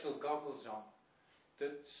special goggles on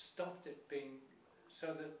that stopped it being,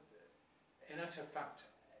 so that in actual fact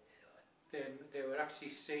they were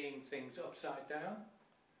actually seeing things upside down.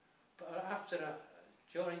 But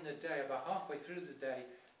during the day, about halfway through the day,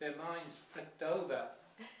 their minds flipped over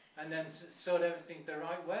and then saw everything the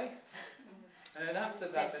right way. And then after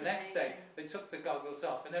that, the next day, they took the goggles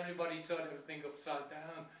off and everybody saw everything upside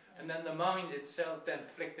down. And then the mind itself then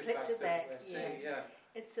flicked it back. Yeah.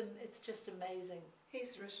 It's just amazing.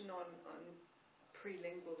 He's written on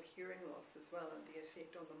prelingual hearing loss as well, and the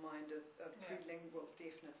effect on the mind of prelingual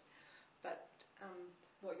deafness. But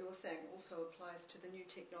what you're saying also applies to the new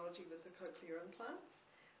technology with the cochlear implants,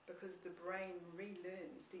 because the brain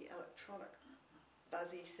relearns the electronic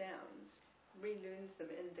buzzy sounds, relearns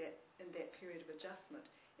them in that period of adjustment,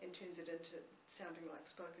 and turns it into sounding like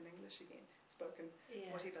spoken English again, spoken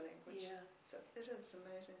whatever language. Yeah. So it is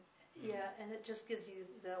amazing. Yeah, and it just gives you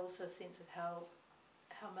also a sense of how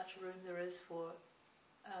much room there is for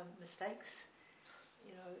mistakes,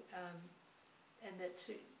 and that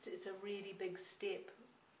it's a really big step,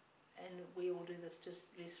 and we all do this to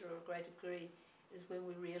lesser or greater degree, is when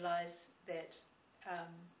we realise that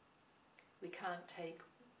we can't take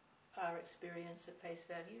our experience at face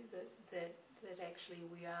value, that actually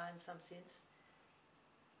we are in some sense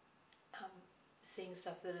seeing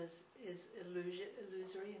stuff that is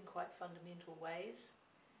illusory in quite fundamental ways,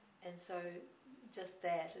 and so just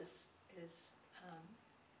that is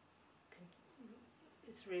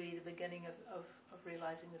it's really the beginning of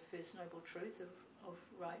realising the first noble truth of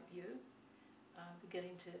right view,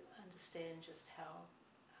 beginning to understand just how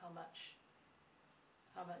much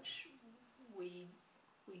we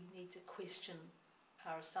need to question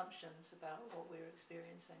our assumptions about what we're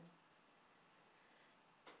experiencing.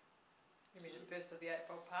 You mean the first of the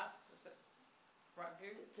Eightfold Path? Is it right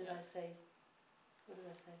view? Did I say? What did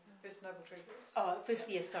I say? First Noble Truth. Oh, first.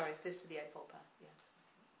 Yes, sorry. First of the Eightfold Path. Yes.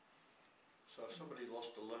 So if somebody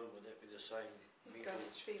lost a limb, would that be the same mental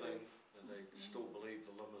thing? That they still believe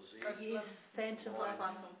the limb is there? Yes, phantom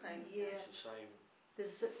pain. Yeah. It's the same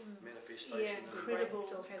There's manifestation. incredible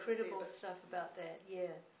stuff about that.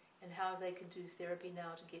 Yeah, and how they can do therapy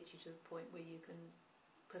now to get you to the point where you can,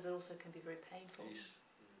 because it also can be very painful. Yes.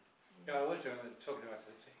 Yeah, I was talking about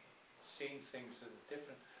seeing things that are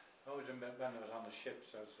different. I always remember when I was on the ships,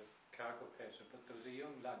 I was a cargo person, but there was a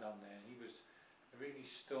young lad on there, and he was really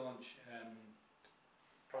staunch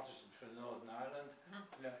Protestant from Northern Ireland.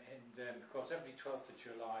 You know, and of course, every 12th of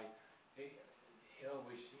July, he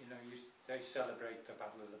always, they celebrate the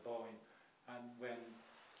Battle of the Boyne, and when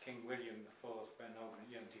King William IV went over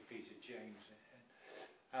and defeated James,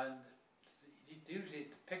 and usually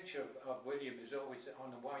the picture of William is always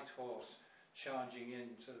on a white horse charging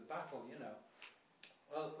into the battle.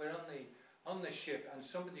 Well, we're on the ship, and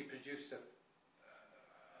somebody produced a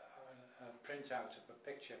printout of a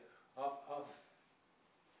picture of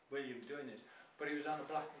William doing it, but it was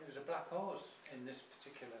a black horse in this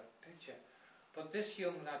particular picture. But this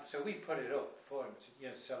young lad, so we put it up for him to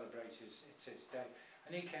celebrate it's his day,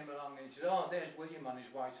 and he came along and he said, "Oh, there's William on his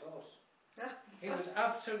white horse." He was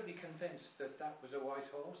absolutely convinced that was a white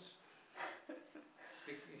horse.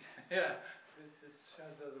 Yeah, it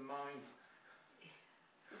shows the mind.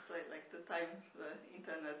 It's like the time the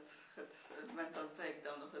internet had a mental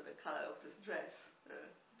breakdown of the color of this dress.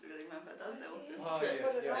 Do you remember that?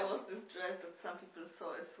 There was this dress that some people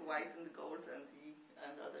saw as white and gold,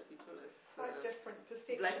 and other people as quite different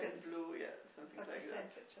perceptions. Black and blue, something of like the that.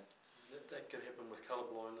 same picture. That could happen with colour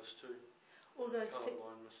blindness too. All those colour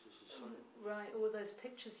blindness is the same. right, all those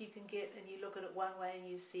pictures you can get, and you look at it one way and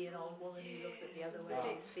you see an old woman, you look at it the other way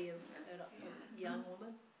and you see a young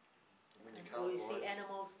woman. Or you see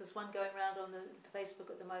animals. There's one going around on the Facebook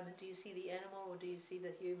at the moment. Do you see the animal or do you see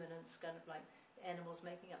the human? And it's kind of like animals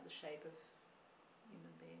making up the shape of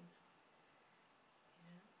human beings.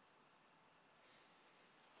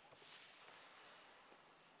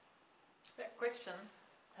 That question,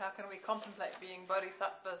 how can we contemplate being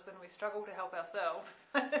bodhisattvas when we struggle to help ourselves?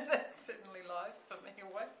 That's certainly life for me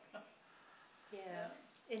always. Yeah.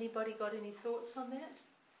 Anybody got any thoughts on that?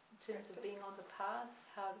 In terms of being on the path?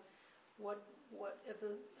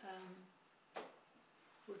 Whatever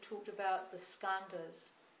we talked about the skandhas.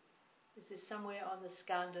 Is there somewhere on the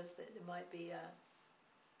skandhas that there might be a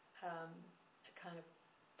kind of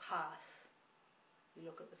path? You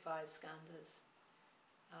look at the 5 skandhas.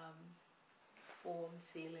 Form,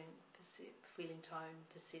 feeling, tone,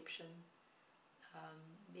 perception,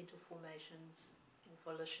 mental formations, and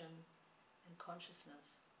volition, and consciousness.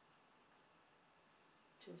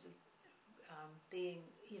 In terms of being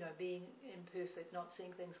imperfect, not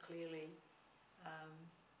seeing things clearly,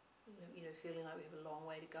 feeling like we have a long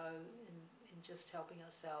way to go in just helping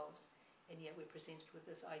ourselves, and yet we're presented with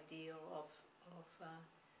this ideal of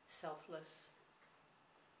selfless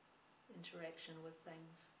interaction with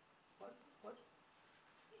things. What?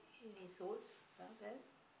 Any thoughts about that?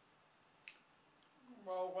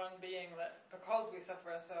 Well, one being that because we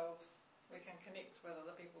suffer ourselves, we can connect with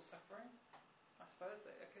other people's suffering. I suppose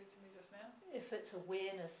that occurred to me just now. If it's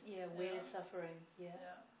awareness, we're suffering,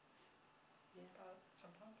 Yeah.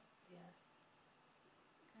 Sometimes. Yeah.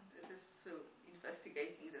 And it is through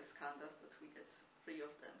investigating the skandhas that we get free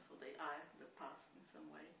of them, so they are the past in some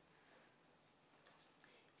way.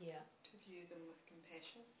 Yeah. To view them with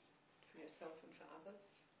compassion for yourself and for others.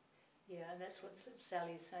 Yeah, and that's what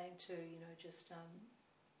Sally is saying too. Just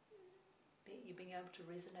you being able to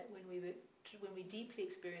resonate when we deeply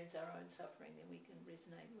experience our own suffering, then we can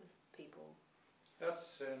resonate with people.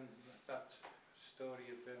 That's that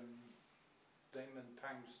story of Damon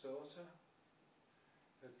Pang's daughter.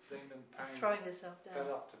 Damon Pang throwing herself down.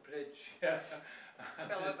 fell off the bridge.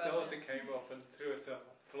 And his daughter came up and threw herself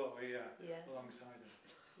on the floor. Alongside him.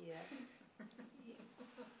 Yeah.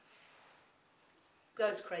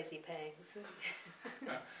 Those crazy pangs. Is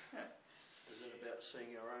it about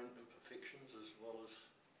seeing our own imperfections as well as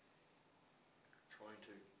trying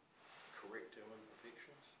to correct our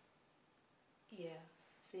imperfections? Yeah,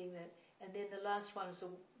 seeing that. And then the last one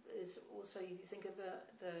is also, you think of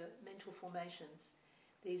the mental formations.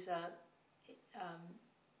 These are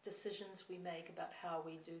decisions we make about how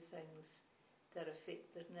we do things that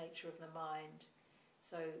affect the nature of the mind.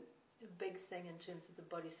 So a big thing in terms of the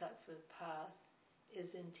bodhisattva path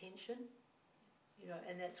is intention,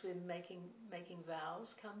 and that's where making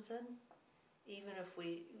vows comes in. Even if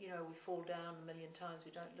we fall down a million times,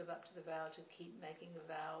 we don't live up to the vow, to keep making the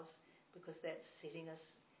vows, because that's setting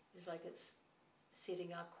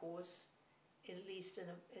our course, at least in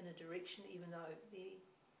a direction, even though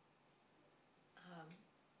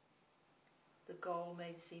the goal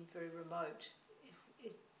may seem very remote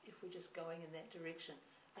if we're just going in that direction.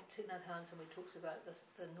 Like Thich Nhat Hanh somewhere talks about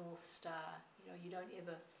the North Star. You don't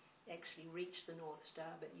ever actually reach the North Star,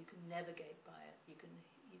 but you can navigate by it. You can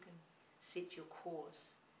set your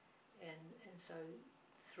course, and so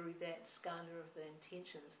through that skandha of the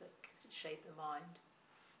intentions that shape the mind,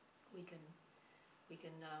 we can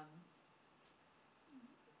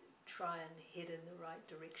try and head in the right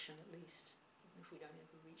direction, at least if we don't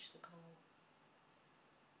ever reach the goal.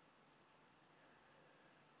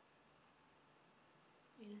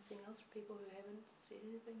 Anything else for people who haven't said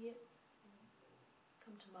anything yet?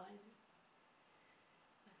 Come to mind?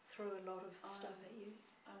 I throw a lot of stuff at you.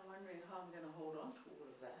 I'm wondering how I'm going to hold on to all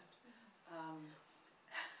of that.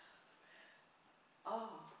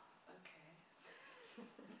 Okay.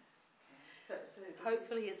 so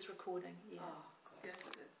hopefully it's recording. Yeah. Oh, yes,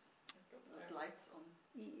 it is. Lights on.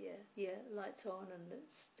 Yeah, lights on, and it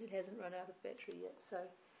hasn't run out of battery yet. So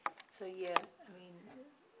yeah, I mean.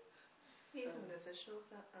 Even the visuals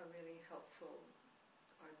that are really helpful.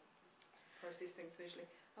 I process things visually.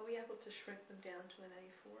 Are we able to shrink them down to an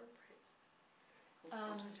A4, perhaps? Or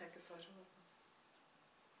just take a photo of them?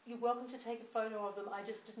 You're welcome to take a photo of them. I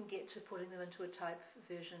just didn't get to putting them into a type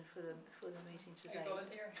version for the meeting today. Are you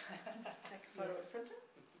volunteering? Take a photo of a printer?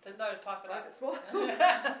 No, type it out. It's more.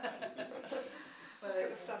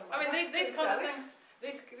 I mean, these kind of things.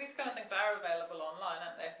 These kind of things are available online,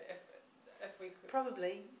 aren't they? If we could.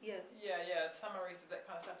 Probably, yeah. Yeah, summaries of that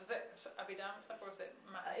kind of stuff. Is that Abhidharma stuff or is it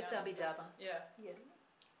Mahayana? It's Abhidharma. Yeah.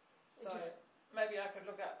 So maybe I could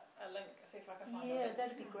look up a link, see if I can find it. Yeah,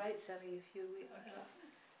 that'd be great, Sally, if you...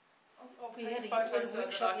 we had a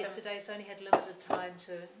workshop yesterday, so only had limited time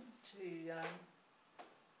to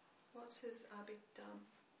What's his Abhidharma?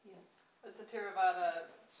 Yeah. It's a Theravada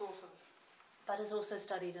source of... But it's also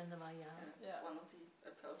studied in the Mahayana. Yeah. One of the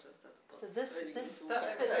approaches that got so this bit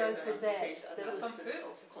goes with that. Of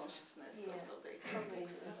consciousness. Probably.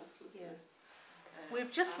 Yeah.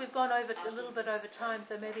 We've gone over a little bit over time,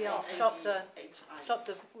 so maybe I'll stop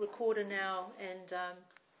the recorder now and